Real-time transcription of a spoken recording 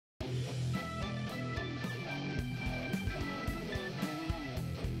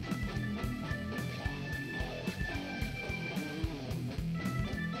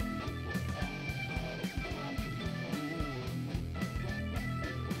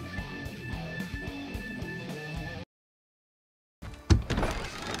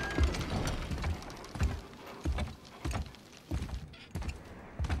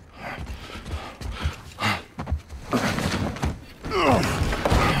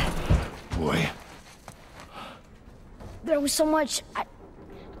was so much.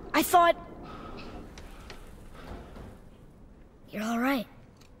 I thought... You're all right.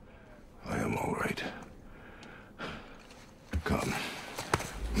 I am all right. Come.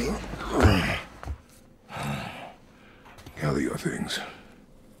 Gather your things.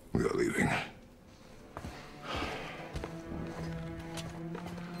 We are leaving.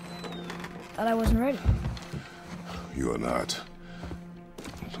 Thought I wasn't ready. You are not.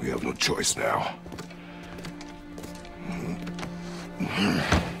 We have no choice now.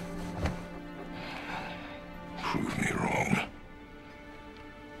 Prove me wrong.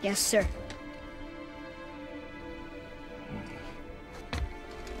 Yes, sir.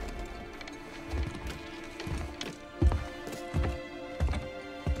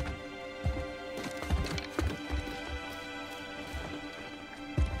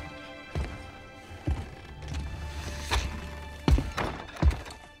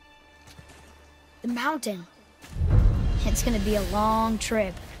 The mountain. It's gonna be a long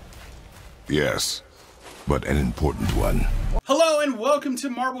trip. Yes, but an important one. Hello and welcome to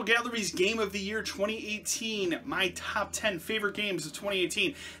Marble Gallery's Game of the Year 2018, my top 10 favorite games of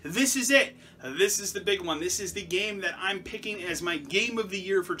 2018. This is it. This is the big one. This is the game that I'm picking as my Game of the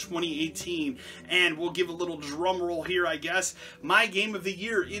Year for 2018. And we'll give a little drum roll here, I guess. My Game of the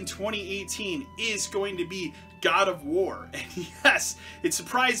Year in 2018 is going to be God of War. And yes, it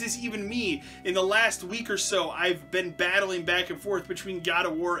surprises even me. In the last week or so, I've been battling back and forth between God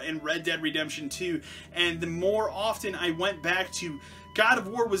of War and Red Dead Redemption 2. And the more often I went back to God of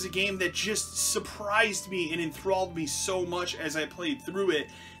War was a game that just surprised me and enthralled me so much as I played through it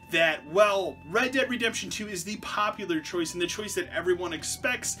that, well, Red Dead Redemption 2 is the popular choice and the choice that everyone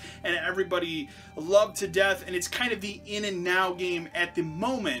expects and everybody loved to death, and it's kind of the in and now game at the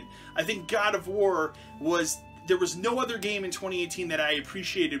moment. I think God of War was... There was no other game in 2018 that I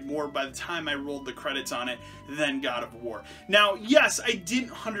appreciated more by the time I rolled the credits on it than God of War. Now, yes, I didn't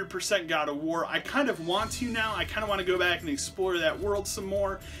 100% God of War. I kind of want to now. I kind of want to go back and explore that world some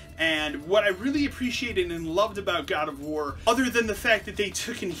more. And what I really appreciated and loved about God of War, other than the fact that they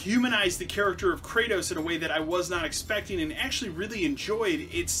took and humanized the character of Kratos in a way that I was not expecting and actually really enjoyed,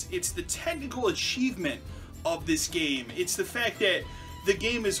 it's the technical achievement of this game. It's the fact that the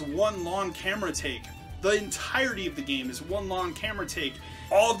game is one long camera take. The entirety of the game is one long camera take.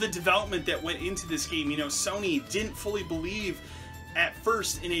 All of the development that went into this game, you know, Sony didn't fully believe at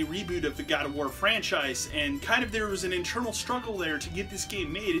first in a reboot of the God of War franchise, and kind of there was an internal struggle there to get this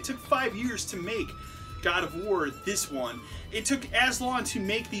game made. It took 5 years to make God of War, this one. It took as long to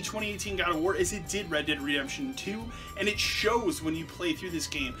make the 2018 God of War as it did Red Dead Redemption 2, and it shows when you play through this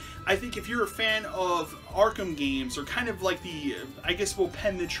game. I think if you're a fan of Arkham games, or kind of like the, I guess we'll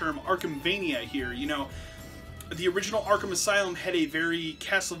pen the term Arkhamvania here, you know, the original Arkham Asylum had a very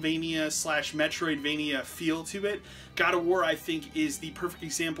Castlevania / Metroidvania feel to it. God of War, I think, is the perfect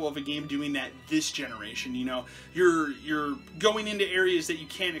example of a game doing that this generation. You know, you're going into areas that you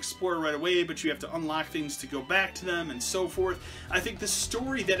can't explore right away, but you have to unlock things to go back to them and so forth. I think the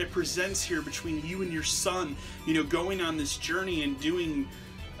story that it presents here between you and your son, you know, going on this journey and doing...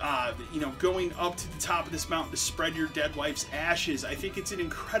 you know, going up to the top of this mountain to spread your dead wife's ashes. I think it's an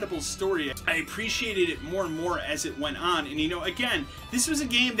incredible story. I appreciated it more and more as it went on. And, you know, again, this was a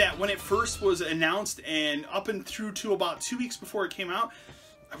game that when it first was announced and up and through to about 2 weeks before it came out,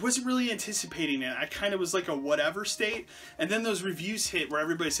 I wasn't really anticipating it. I kind of was like a whatever state. And then those reviews hit where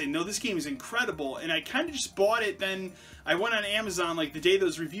everybody's saying, no, this game is incredible. And I kind of just bought it. Then I went on Amazon like the day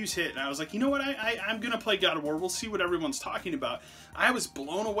those reviews hit. And I was like, you know what? I'm going to play God of War. We'll see what everyone's talking about. I was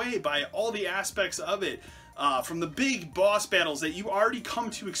blown away by all the aspects of it. From the big boss battles that you already come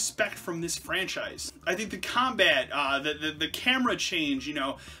to expect from this franchise. I think the combat, the camera change, you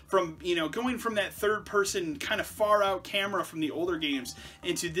know, from, you know, going from that third person kind of far out camera from the older games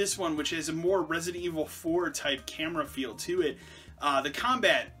into this one, which has a more Resident Evil 4 type camera feel to it. The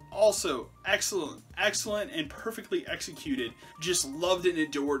combat, also excellent and perfectly executed. Just loved and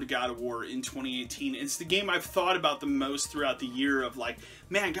adored God of War in 2018. It's the game I've thought about the most throughout the year of like,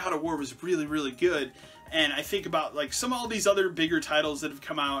 man, God of War was really good. And I think about like all these other bigger titles that have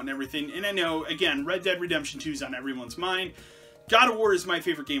come out and everything. And I know, again, Red Dead Redemption 2 is on everyone's mind. God of War is my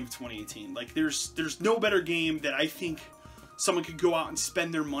favorite game of 2018. Like there's no better game that I think someone could go out and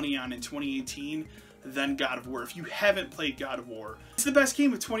spend their money on in 2018 than God of War. If you haven't played God of War, it's the best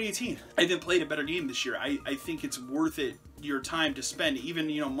game of 2018. I haven't played a better game this year. I think it's worth it, your time to spend, even,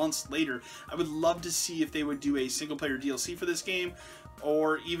 you know, months later. I would love to see if they would do a single player DLC for this game,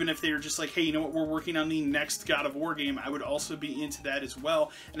 or even if they were just like, hey, you know what, we're working on the next God of War game. I would also be into that as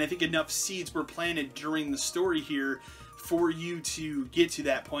well. And I think enough seeds were planted during the story here for you to get to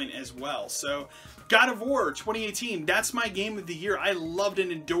that point as well. So God of War 2018, that's my game of the year. I loved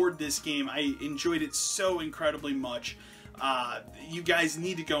and adored this game. I enjoyed it so incredibly much. You guys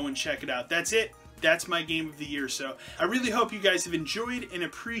need to go and check it out. That's it. That's my game of the year. So I really hope you guys have enjoyed and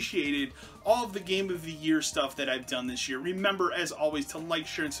appreciated all of the game of the year stuff that I've done this year. Remember, as always, to like,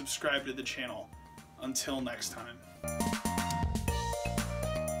 share, and subscribe to the channel. Until next time.